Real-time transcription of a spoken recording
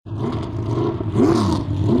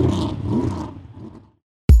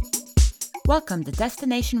Welcome to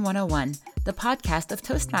Destination 101, the podcast of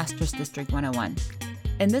Toastmasters District 101.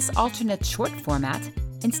 In this alternate short format,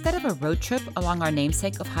 instead of a road trip along our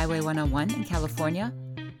namesake of Highway 101 in California,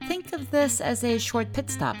 think of this as a short pit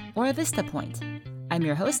stop or a vista point. I'm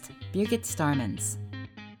your host, Birgit Starmans.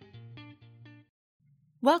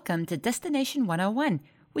 Welcome to Destination 101.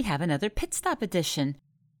 We have another pit stop edition.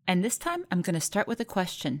 And this time I'm going to start with a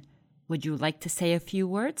question. Would you like to say a few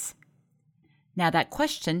words? Now that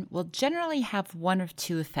question will generally have one of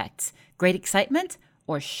two effects, great excitement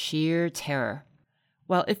or sheer terror.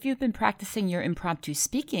 Well, if you've been practicing your impromptu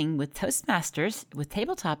speaking with Toastmasters with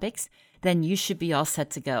table topics, then you should be all set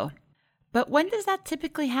to go. But when does that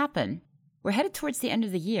typically happen? We're headed towards the end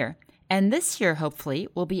of the year, and this year, hopefully,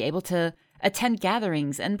 we'll be able to attend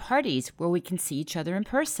gatherings and parties where we can see each other in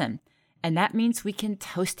person. And that means we can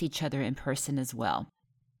toast each other in person as well.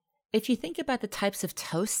 If you think about the types of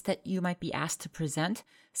toasts that you might be asked to present,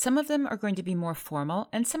 some of them are going to be more formal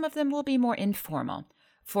and some of them will be more informal.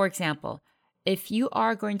 For example, if you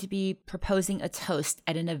are going to be proposing a toast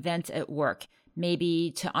at an event at work,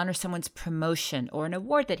 maybe to honor someone's promotion or an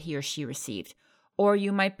award that he or she received, or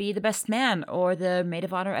you might be the best man or the maid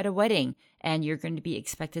of honor at a wedding, and you're going to be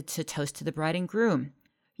expected to toast to the bride and groom.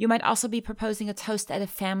 You might also be proposing a toast at a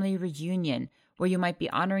family reunion, where you might be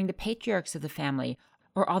honoring the patriarchs of the family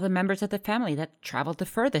or all the members of the family that traveled the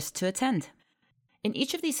furthest to attend. In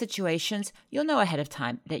each of these situations, you'll know ahead of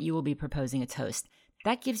time that you will be proposing a toast.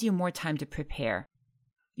 That gives you more time to prepare.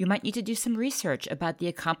 You might need to do some research about the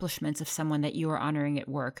accomplishments of someone that you are honoring at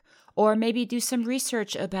work, or maybe do some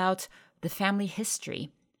research about the family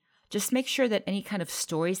history. Just make sure that any kind of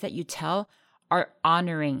stories that you tell are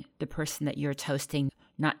honoring the person that you're toasting,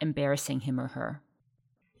 not embarrassing him or her.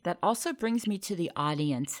 That also brings me to the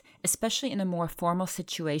audience. Especially in a more formal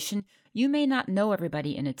situation, you may not know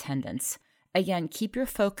everybody in attendance. Again, keep your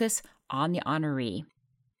focus on the honoree.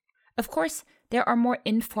 Of course, there are more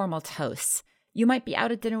informal toasts. You might be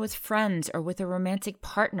out at dinner with friends or with a romantic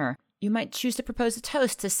partner. You might choose to propose a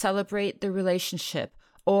toast to celebrate the relationship,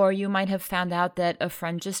 or you might have found out that a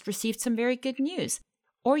friend just received some very good news,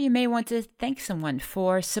 or you may want to thank someone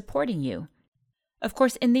for supporting you. Of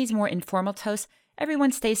course, in these more informal toasts,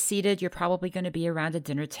 everyone stays seated. You're probably going to be around a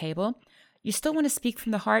dinner table. You still want to speak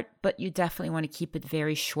from the heart, but you definitely want to keep it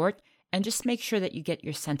very short and just make sure that you get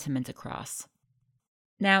your sentiment across.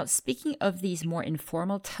 Now, speaking of these more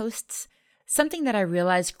informal toasts, something that I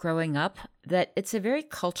realized growing up, that it's a very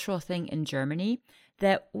cultural thing in Germany,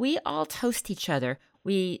 that we all toast each other.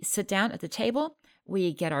 We sit down at the table,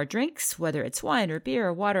 we get our drinks, whether it's wine or beer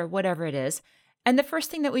or water, whatever it is, and the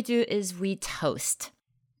first thing that we do is we toast.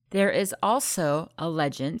 There is also a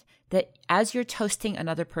legend that as you're toasting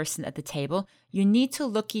another person at the table, you need to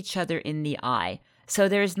look each other in the eye. So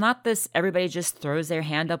there's not this everybody just throws their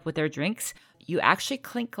hand up with their drinks. You actually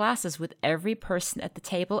clink glasses with every person at the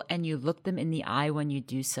table and you look them in the eye when you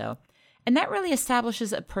do so. And that really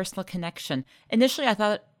establishes a personal connection. Initially, I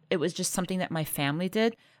thought it was just something that my family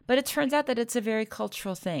did, but it turns out that it's a very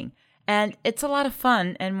cultural thing. And it's a lot of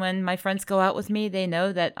fun, and when my friends go out with me, they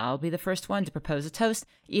know that I'll be the first one to propose a toast,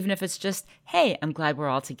 even if it's just, hey, I'm glad we're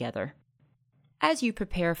all together. As you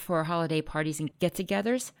prepare for holiday parties and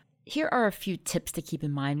get-togethers, here are a few tips to keep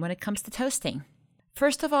in mind when it comes to toasting.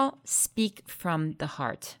 First of all, speak from the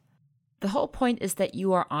heart. The whole point is that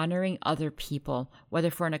you are honoring other people, whether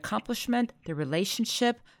for an accomplishment, the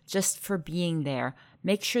relationship, just for being there.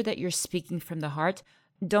 Make sure that you're speaking from the heart.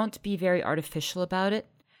 Don't be very artificial about it.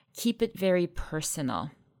 Keep it very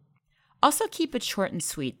personal. Also keep it short and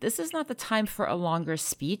sweet. This is not the time for a longer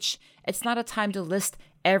speech. It's not a time to list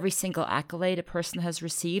every single accolade a person has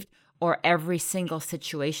received or every single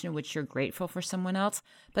situation in which you're grateful for someone else,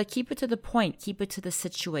 but keep it to the point. Keep it to the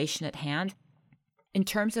situation at hand. In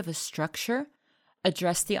terms of a structure,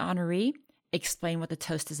 address the honoree, explain what the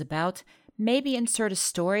toast is about, maybe insert a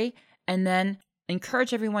story, and then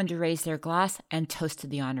encourage everyone to raise their glass and toast to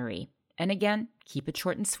the honoree. And again, keep it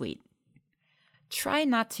short and sweet. Try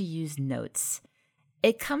not to use notes.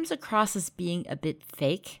 It comes across as being a bit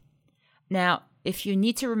fake. Now, if you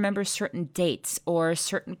need to remember certain dates or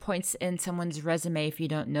certain points in someone's resume if you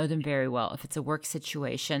don't know them very well, if it's a work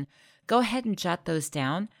situation, go ahead and jot those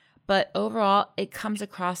down. But overall, it comes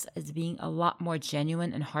across as being a lot more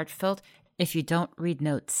genuine and heartfelt if you don't read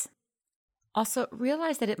notes. Also,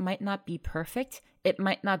 realize that it might not be perfect. It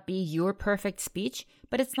might not be your perfect speech,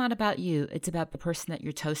 but it's not about you. It's about the person that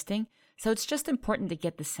you're toasting. So it's just important to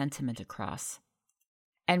get the sentiment across.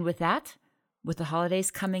 And with that, with the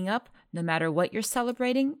holidays coming up, no matter what you're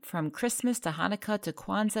celebrating, from Christmas to Hanukkah to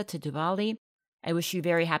Kwanzaa to Diwali, I wish you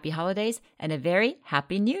very happy holidays and a very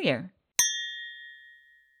happy New Year.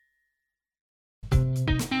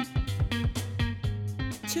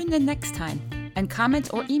 Tune in next time and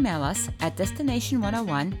comment or email us at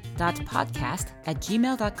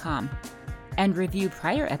destination101.podcast@gmail.com and review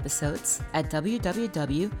prior episodes at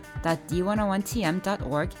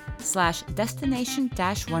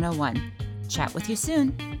www.d101tm.org/destination-101. Chat with you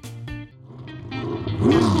soon.